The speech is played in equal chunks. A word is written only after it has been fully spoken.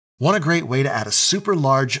Want a great way to add a super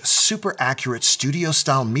large, super accurate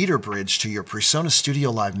studio-style meter bridge to your PreSonus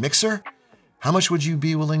StudioLive mixer? How much would you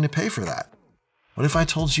be willing to pay for that? What if I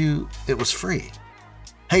told you it was free?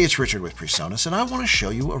 Hey, it's Richard with PreSonus, and I want to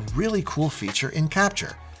show you a really cool feature in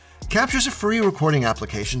Capture. Capture is a free recording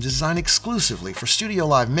application designed exclusively for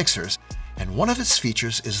StudioLive mixers, and one of its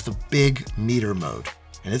features is the big meter mode,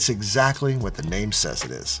 and it's exactly what the name says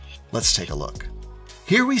it is. Let's take a look.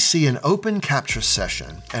 Here we see an open Capture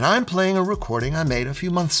session, and I'm playing a recording I made a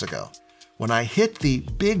few months ago. When I hit the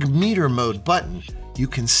big meter mode button, you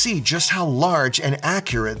can see just how large and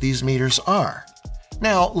accurate these meters are.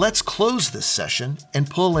 Now let's close this session and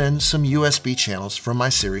pull in some USB channels from my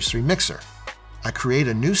Series 3 mixer. I create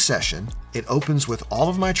a new session, it opens with all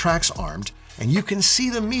of my tracks armed, and you can see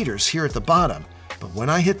the meters here at the bottom, but when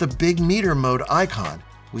I hit the big meter mode icon,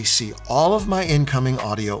 we see all of my incoming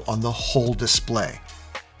audio on the whole display.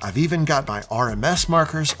 I've even got my RMS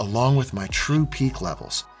markers along with my true peak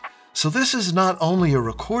levels. So this is not only a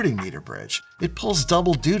recording meter bridge, it pulls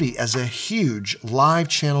double duty as a huge live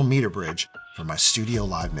channel meter bridge for my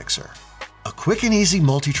StudioLive mixer. A quick and easy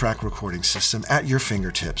multi-track recording system at your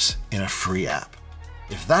fingertips in a free app.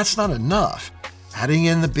 If that's not enough, adding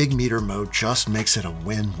in the big meter mode just makes it a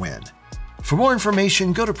win-win. For more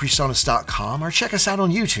information, go to PreSonus.com or check us out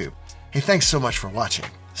on YouTube. Hey, thanks so much for watching.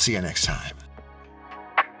 See you next time.